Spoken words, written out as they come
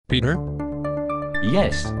Peter?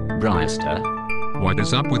 Yes, Brewster. What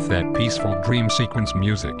is up with that peaceful dream sequence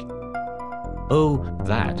music? Oh,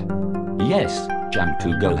 that. Yes,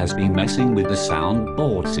 Jam2Go has been messing with the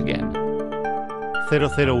soundboards again.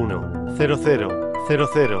 001 00 00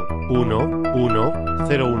 1 1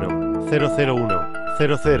 01 001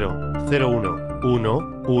 00 01 1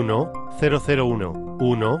 1 001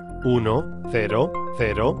 1 1 0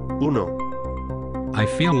 0 1. I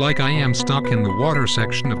feel like I am stuck in the water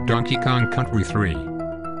section of Donkey Kong Country 3.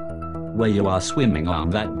 Where you are swimming on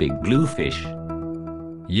that big blue fish.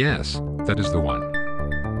 Yes, that is the one.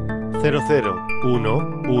 00 1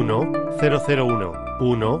 1 001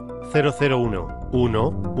 1 001 1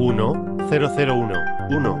 1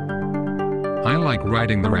 001 1. I like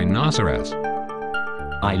riding the rhinoceros.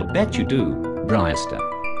 I'll bet you do, Brewster.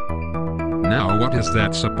 Now what is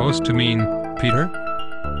that supposed to mean, Peter?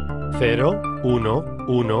 0 1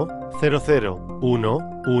 1 00 1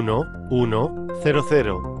 1 1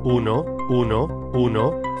 00 1 1 1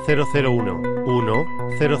 001 1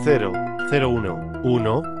 00 01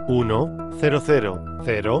 1 1 00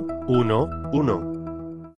 0 1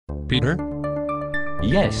 1. Peter?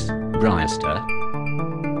 Yes, Brewster.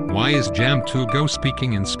 Why is Jam2Go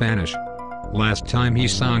speaking in Spanish? Last time he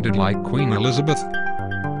sounded like Queen Elizabeth.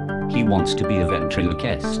 He wants to be a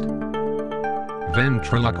ventriloquist.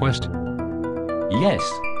 Ventriloquist? Yes,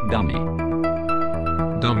 dummy.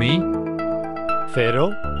 Dummy?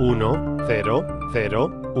 0 1 0 0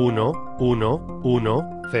 1 1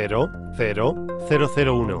 1 0 0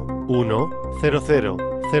 001 1 00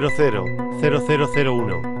 00 0001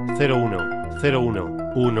 01 01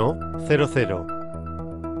 1 00.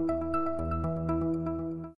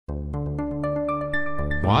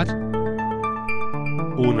 What?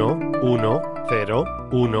 1 1 0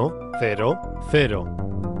 1 0 0